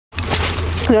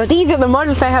So these are the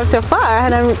models I have so far,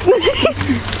 and I'm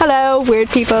hello, weird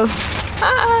people.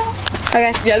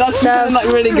 Okay. Yeah, that's like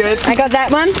really good. I got that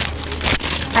one.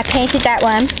 I painted that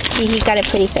one. He's got a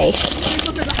pretty face.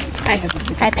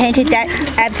 I painted that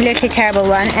absolutely terrible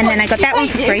one, and then I got that one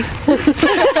for free.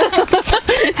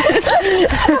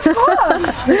 Of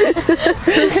course.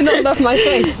 You cannot love my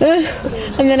face.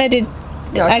 And then I did.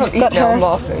 Yeah, I can't got eat now, her. I'm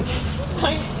laughing.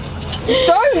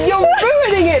 Don't! You're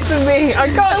ruining it for me! I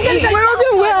can't eat. We're all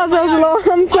doing well,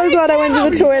 I'm so glad I went to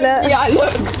the toilet. Yeah,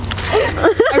 look.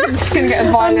 I'm just gonna get a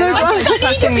violin. I think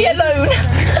I need to be alone.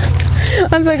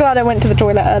 I'm so glad I went to the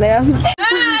toilet earlier. No,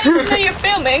 you're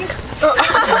filming.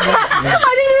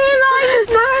 I didn't realise.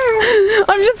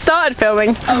 No. I've just started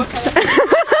filming. Oh, okay.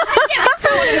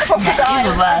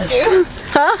 Crocodiles, did you?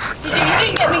 Huh? You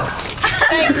didn't get me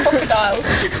saying crocodiles.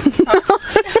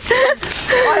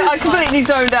 I completely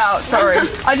zoned out, sorry.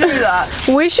 I do that.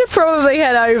 We should probably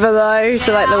head over though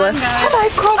to like the west. Hello,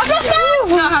 crocodile!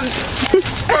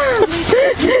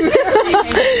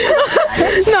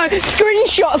 No,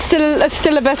 screenshot's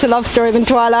still a better love story than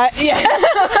Twilight. Yeah.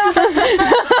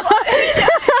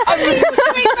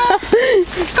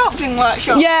 Sculpting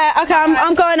workshop. Yeah, okay,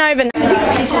 I'm going over now.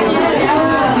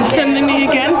 You're filming me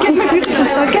again? Get my beautiful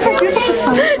side, get my beautiful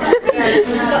side.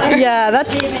 Yeah,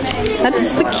 that's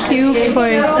the cue for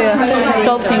the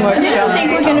sculpting workshop. I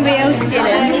think we're going to be able to get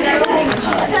it.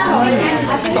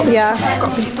 Yeah.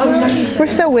 We're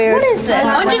so weird. What is this?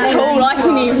 I'm just tall, I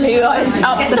can easily like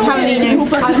out the Palomino.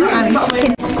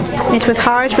 It was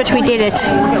hard, but we did it.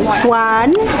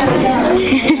 1, 2,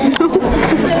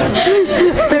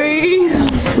 3,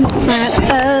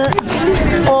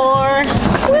 4,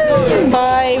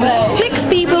 5, 6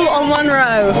 people on one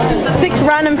row. 6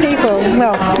 random people.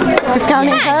 Well, just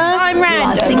counting her. I'm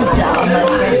random. I think that are my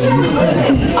friends.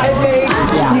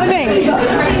 You think?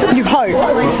 You hope.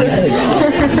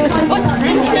 What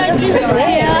did you guys just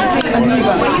say? I know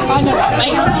that,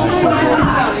 mate.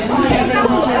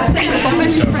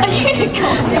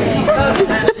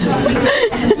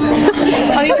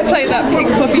 I need to play that Pink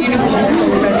Fluffy Unicorn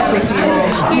song.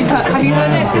 Have you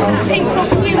heard it? Pink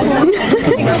Fluffy Unicorn.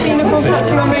 Pink Fluffy Unicorn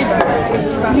Tattoo on Rainbow.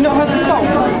 Have you not heard the song?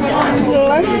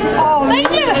 Oh, I've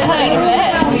never heard of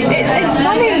it. It's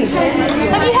funny.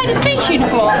 Have you heard of Space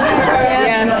Unicorn?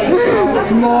 Yes.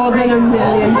 More than a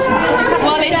million times.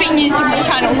 Well, it's been used on the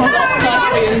channel a lot, so.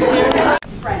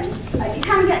 Friend. You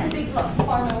can get the big blocks of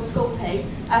vinyl sculpting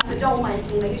for doll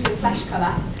making. They're usually flesh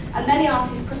colour, and many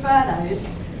artists prefer those.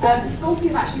 Sculpting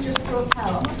have actually just brought out.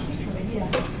 I've got a picture of it here.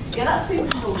 Yeah, that's super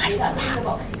sculpting. That's the other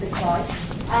boxes they buy.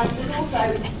 And there's also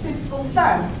super sculpt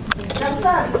foam. Now the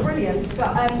foam is brilliant, but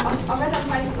I read on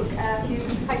Facebook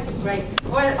Facebook's great. I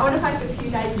went on Facebook a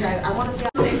few days ago, and one of the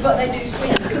artists, but they do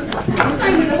swing. The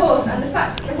same with the horse, and the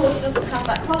fact that the horse doesn't have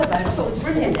that collarbone, I thought was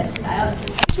brilliant yesterday.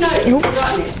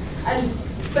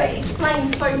 But it explains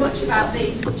so much about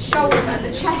the shoulders and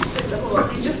the chest of the horse.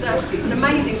 It's just an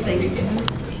amazing thing.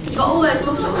 You've got all those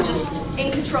muscles just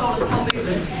in control of the whole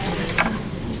movement.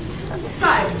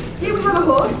 So, here we have a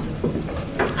horse,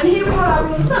 and here we have our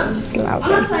rule of thumb. And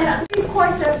I'd say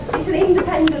it's an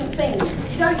independent thing.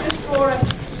 You don't just draw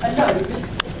a nose,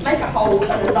 make a hole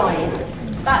and a line.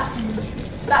 That's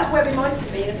where we might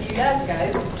have been a few years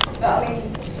ago. But I mean,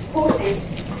 horses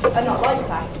are not like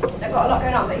that. They've got a lot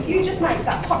going on. But if you just make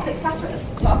that top bit fatter at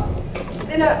the top,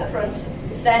 thinner at the front,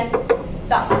 then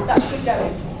that's good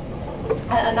going.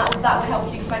 And that will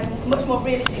help you to make a much more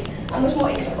realistic and much more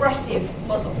expressive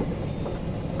muzzle.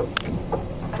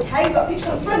 Okay, we've got a picture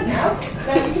on the front now.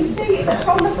 Now you can see that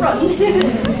from the front. This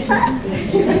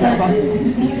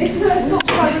is a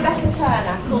sculpture by Rebecca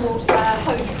Turner called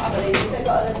Hope, I believe. So it's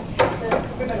got a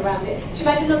ribbon around it. She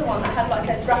made another one that had like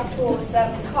a draft horse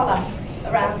collar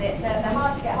around it. They're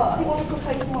hard to get hold of. I think one's called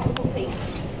Hope and one's called Peace.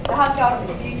 They're hard to get hold of.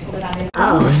 It's beautiful without it.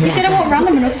 Oh, You said I wasn't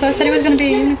random enough, so I said it was going to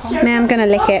be a unicorn. Man, I'm gonna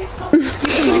lick it.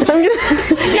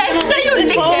 Yeah, just say you want to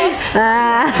lick it.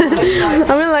 I'm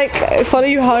gonna like follow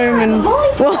you home, and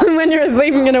when you're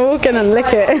asleep, I'm gonna walk in and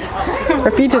lick it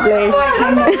repeatedly.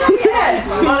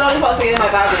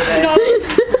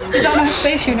 You don't have a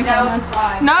space unicorn then?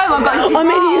 No, I've got I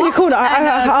made a unicorn.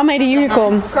 I made a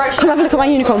unicorn. Come have a look at my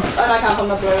unicorn.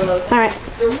 Alright.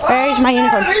 Where's my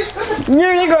unicorn?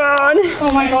 Unicorn!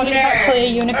 Oh my god, it's actually a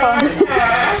unicorn.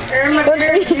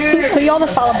 So you're the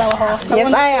Falabella horse.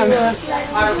 Yes, I am.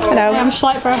 Hello. I'm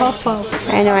Schleifer a horse well.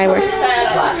 I know I work.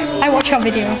 I watch your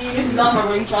videos.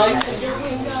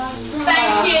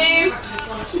 Thank you.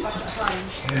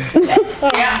 Oh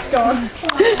god.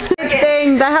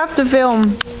 Thing, they have to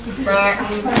film. This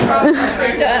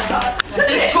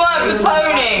is Twerk the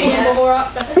Pony.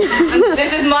 And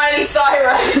this is Miley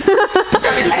Cyrus.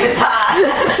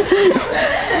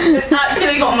 It's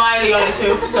actually got Miley on its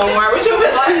hoof somewhere, which will be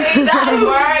like, that's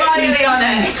Miley on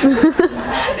it.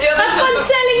 That's on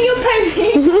selling your pony.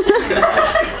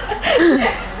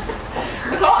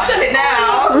 I can't sell it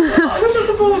now. I took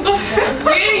the balls off it.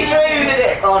 You drew the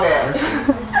dick on it.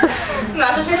 No, I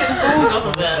just took the balls off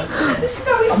of it. This is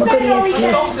how we spend our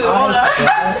weekend. Stopped it all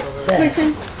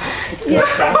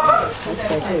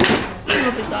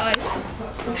Rub his eyes.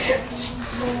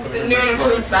 The new and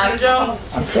improved banjo.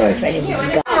 I'm sorry for anybody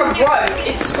who got Camera broke,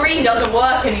 its screen doesn't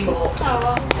work anymore.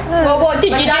 Well, what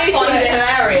did My you dad do to finds it it?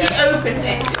 hilarious. He opened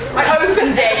it. I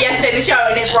opened it yesterday in the show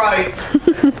and it broke.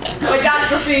 My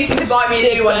dad's refusing to buy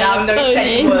me a new one now, even though he said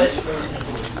he would. So,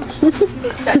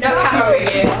 no camera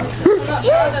review.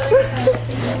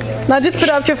 Now just put it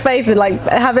up to your face and like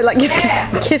have it like you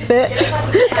kiss it.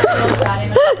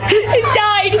 He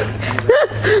died.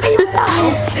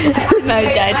 No,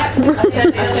 dead.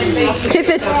 Kiss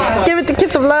it. Give it the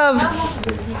kiss of love.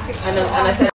 And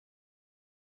I said,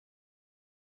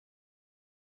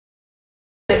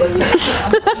 I'm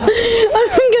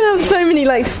gonna have so many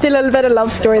like still a better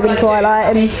love story than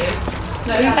Twilight and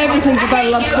everything's a better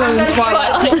love story than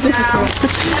Twilight.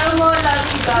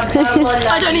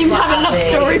 I don't even have a love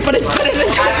story, but it's better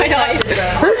than Twilight.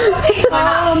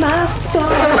 Oh my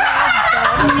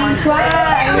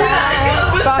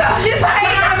she's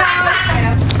hanging on my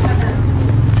mouth.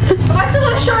 Have I still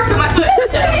got a sharp in my foot? I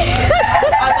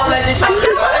got loads of sharp.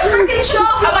 I've got a freaking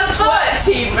sharp on my foot.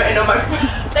 Team written on my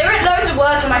foot. They wrote loads of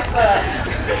words on my foot.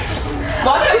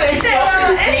 My favourite is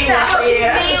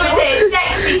Josh's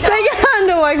sexy top. Take your hand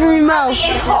away from your mouth. It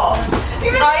is hot. I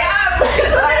am.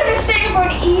 I'm mistaken for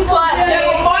an evil my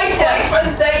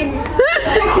boyfriend's name.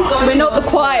 We're not the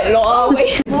quiet lot, are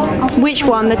we? Which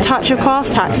one? The Touch of Class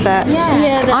Tax set?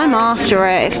 Yeah. I'm after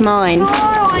it. It's mine.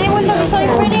 Oh, it would look so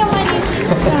pretty on my new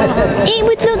stuff. It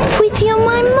would look pretty on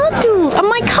my models, on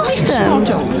my custom.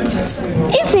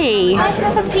 Izzy, I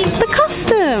have a piece. the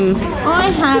custom. I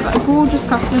have a gorgeous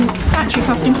custom, factory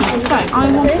custom piece of stone.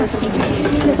 I want this piece.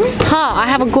 Ha! I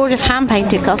have a gorgeous hand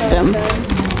painted custom.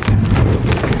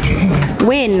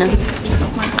 Win.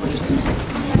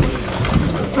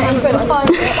 I'm going to find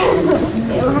it. It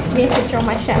will have to be a picture on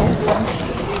my shelf.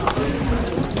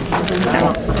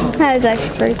 That is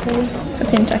actually pretty pretty. It's a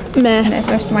pinto. Meh. There's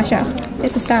the rest of my shelf.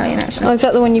 It's a stallion actually. Oh, is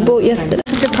that the one you bought yesterday?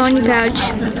 The pony pouch.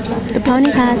 The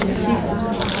pony pad.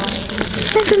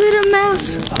 There's a little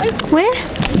mouse. Where?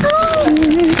 Oh,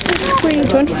 That's pretty. Do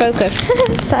you want to focus?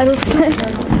 saddle slip.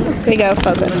 Here we go,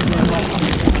 focus.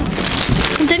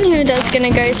 I don't know who that's going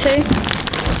to go to.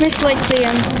 Most likely,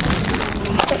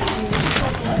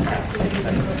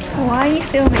 Why are you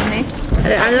filming me?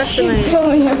 I'm not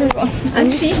Filming everyone.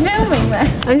 And she filming there.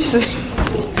 I'm just.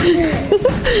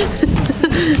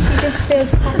 She just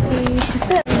feels happy.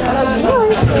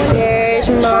 These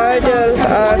models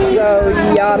are so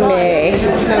yummy.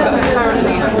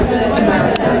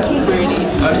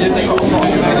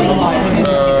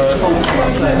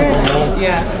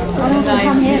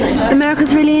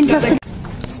 America's really interested.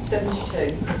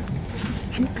 72.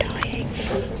 I'm dying.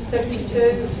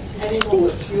 72.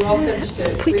 Anyone? You are 72.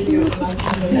 It's with you at the moment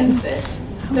on the left there.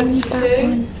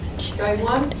 72. Going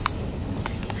once.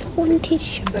 Wanted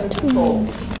 74.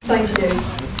 Thank you.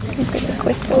 Look at the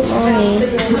crystal In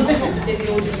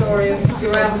the auditorium,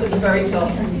 you're out at the very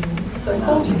top. So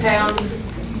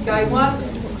 £40. Going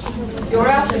once. You're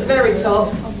out at the very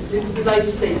top. It's the lady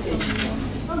seated.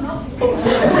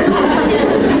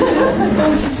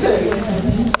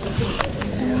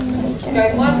 42.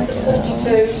 Going once at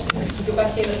 42. You're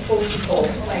back in at 44.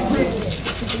 Thank you.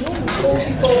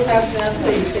 £44 now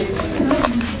seated.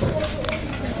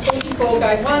 44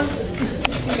 going once.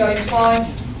 Going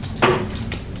twice.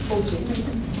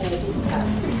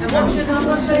 £40. And what's your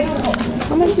number, please?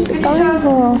 How much is it going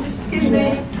for? Excuse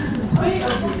me.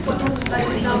 What's the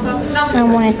lady's number? I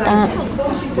wanted that. I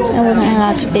wasn't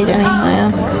allowed to bid any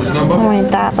higher. I wanted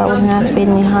that, but I wasn't allowed to bid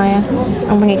any higher.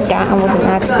 I wanted that, I wasn't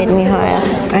allowed to bid any higher.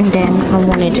 And then I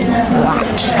wanted that,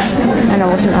 and I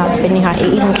wasn't allowed to bid any higher.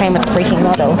 It even came with a freaking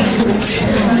model.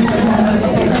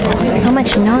 How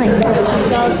much? 9.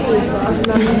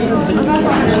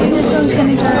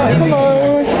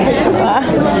 Hello.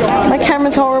 My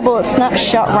camera's horrible. It snaps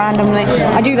shut randomly.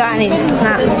 I do that and it just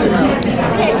snaps.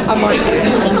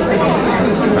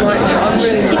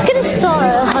 It's going to start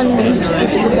at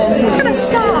 100. It's gonna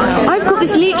start. I've got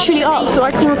this literally up so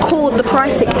I can record the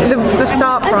pricing, the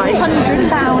start price.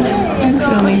 £100.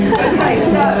 Okay,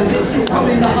 so this is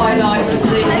probably the highlight of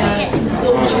the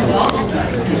auction lot.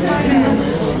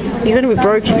 You're gonna be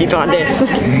broke if you buy this.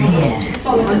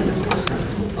 Solomon,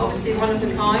 obviously one of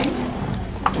a kind.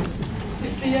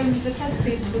 15 the test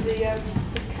piece for the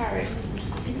carrot.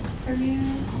 Premier.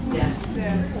 Yeah.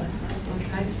 Yeah.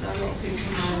 Okay, so a lot of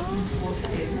people know what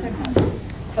it is.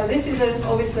 So this is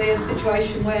obviously a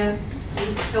situation where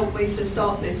you helped me to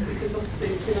start this because obviously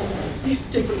it's in a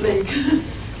different league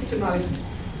to most.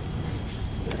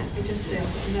 But let me just see,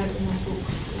 I've got a note in my book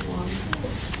for one.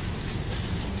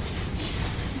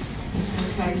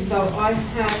 Okay, so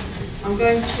I'm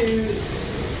going to,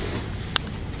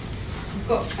 I've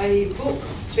got a book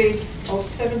bid of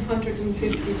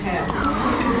 £750.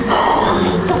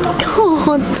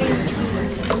 God.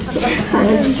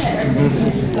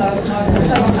 So I've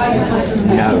taken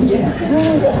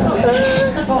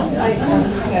 800. Top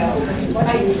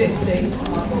 850.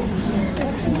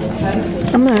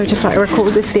 I'm gonna just like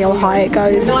record this, see how high it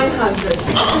goes.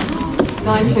 900.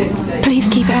 950. Please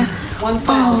keep it. 1,000.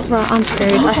 Oh, right, I'm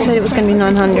screwed. I said it was going to be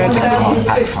 900.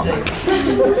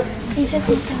 1,050. He said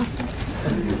 1,000.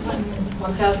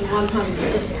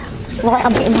 1,100. Right,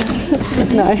 I'm getting my...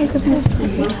 No.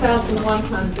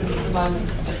 1,100 at the moment.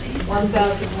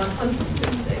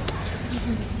 1,150.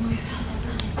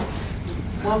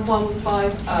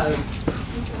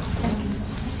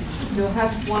 1150. You'll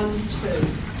have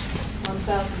 1,200.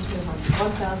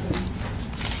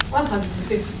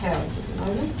 1,150 pounds at the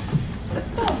moment.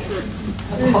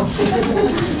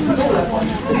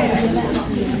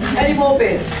 Any more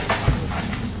bids?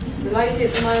 The lady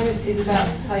at the moment is about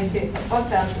to take it at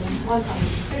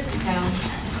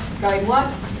 £1,150. Going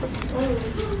once.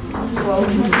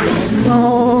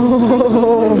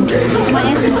 Oh.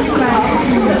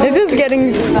 This is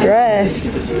getting stressed.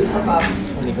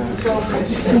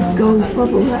 Gold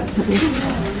bubble.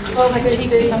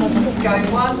 1250.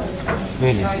 Going once.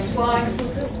 Going twice.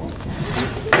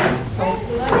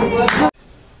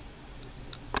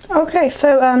 Okay,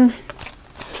 so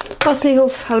Hullabaloo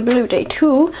Horse's Hullabaloo Day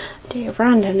 2, Day of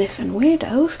Randomness and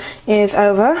Weirdos, is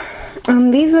over.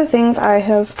 These are things I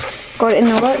have got in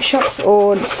the workshops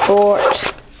or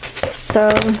bought. So,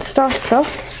 start us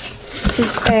off. This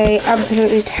is a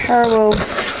absolutely terrible,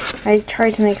 I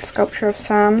tried to make a sculpture of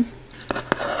Sam.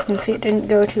 You can see it didn't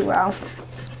go too well.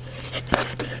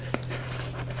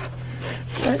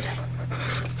 But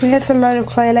we had some load of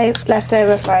clay left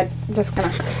over, so I'm just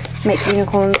gonna make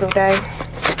unicorns all day.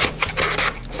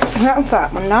 That's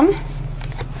that one done.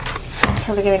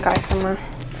 Probably gonna go somewhere.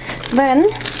 Then,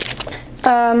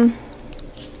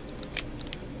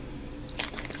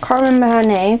 can't remember her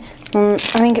name. I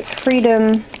think it's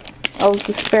Freedom of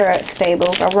the Spirit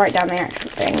Stables. I'll write down the actual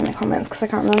thing in the comments because I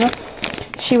can't remember.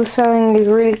 She was selling these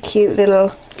really cute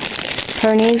little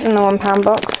ponies in the £1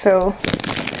 box, so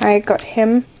I got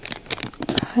him.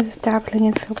 This dappling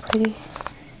is so pretty.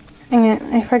 And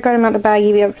if I got him out the bag,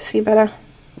 you'd be able to see better.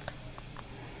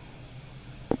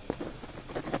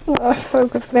 Oh,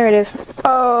 focus. There it is.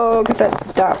 Oh, look at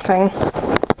that dappling.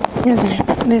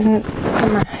 Isn't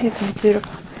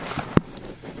beautiful?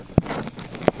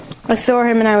 I saw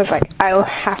him and I was like, I will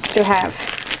have to have.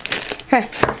 Okay.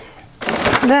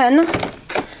 Then,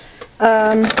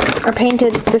 I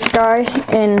painted this guy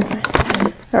in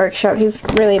the workshop. He's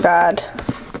really bad.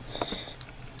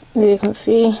 As you can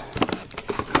see.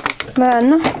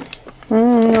 Then,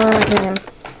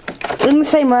 in the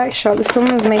same workshop, this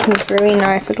woman was making this really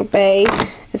nice little bay,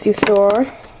 as you saw.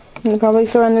 You probably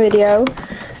saw in the video.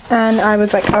 And I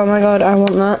was like, oh my god, I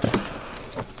want that.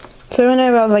 So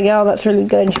whenever I was like, oh, that's really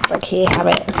good, and she was like, here, have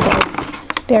it. So,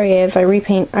 there he is. I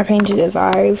painted his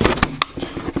eyes.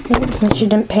 Because she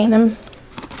didn't paint them.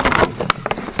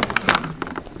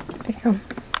 There you go.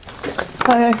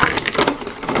 Okay.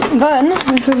 Then,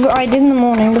 this is what I did in the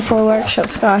morning before the workshop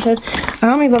started. I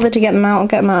can't be bothered to get them out. I'll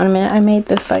get them out in a minute. I made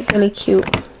this like really cute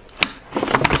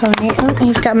pony. Oh,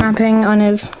 he's got mapping on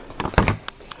his...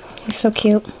 He's so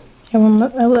cute.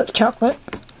 Everyone, oh, that's chocolate.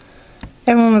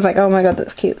 Everyone was like, oh my god,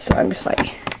 that's cute. So I'm just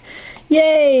like,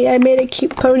 yay, I made a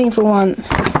cute pony for once.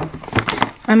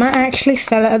 I might actually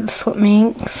sell it at the swap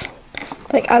meets.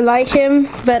 Like, I like him,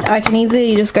 but I can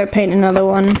easily just go paint another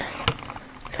one.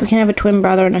 So we can have a twin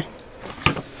brother and a...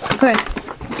 Okay.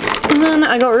 And then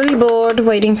I got really bored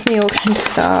waiting for the auction to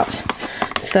start.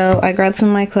 So I grabbed some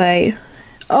of my clay.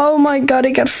 Oh my god,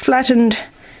 it got flattened.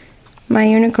 My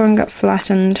unicorn got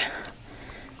flattened.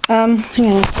 Hang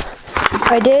on.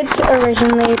 I did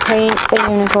originally paint a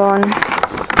unicorn,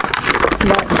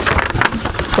 but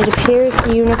it appears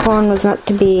the unicorn was not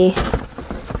to be,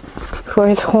 for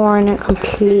his horn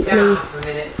completely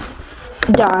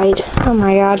died. Oh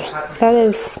my god, that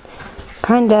is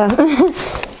kinda...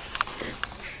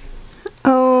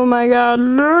 Oh my god,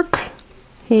 look!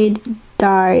 He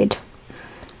died.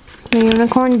 The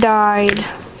unicorn died.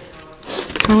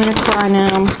 I'm gonna cry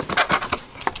now.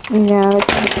 Yeah,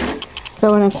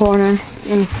 go in a corner.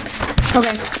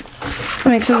 Okay.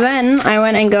 Okay, so then I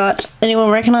went and got, anyone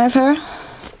recognize her?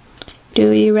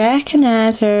 Do you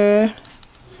recognize her?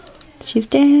 She's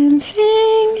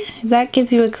dancing. That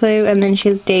gives you a clue, and then she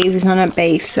has daisies on her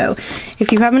base, so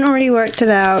if you haven't already worked it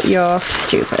out, you're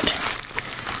stupid.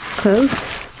 Close.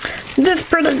 This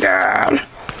pretty girl.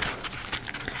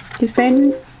 She's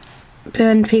painted,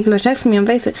 and people are texting me on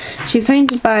Facebook. She's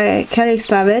painted by Kelly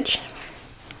Savage.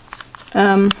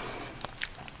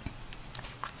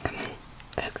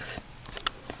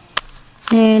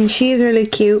 And she's really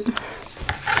cute.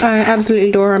 I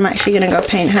absolutely adore her. I'm actually gonna go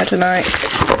paint her tonight.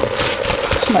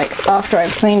 Like after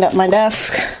I've cleaned up my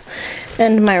desk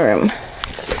and my room.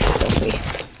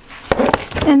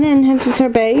 And then this is her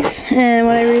base. And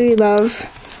what I really love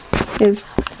is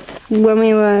when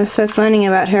we were first learning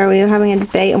about her, we were having a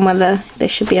debate on whether there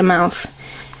should be a mouse.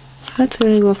 That's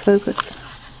really well focused.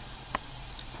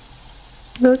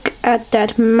 Look at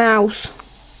that mouse.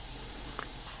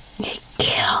 It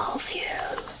kills you.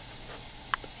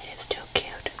 It is too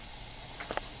cute.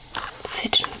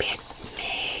 Sit and be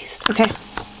amazed. Okay.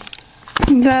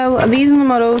 So these are the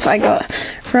models I got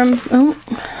from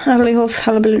FalabellaHorse's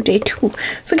Hullabaloo Day 2.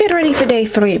 So get ready for Day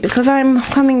 3 because I'm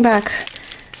coming back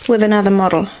with another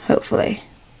model, hopefully.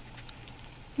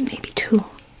 Maybe 2.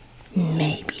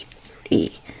 Maybe 3.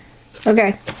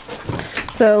 Okay.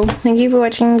 So thank you for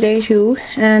watching Day 2,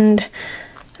 and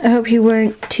I hope you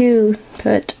weren't too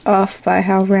put off by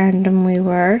how random we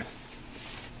were.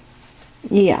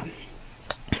 Yeah.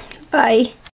 Bye.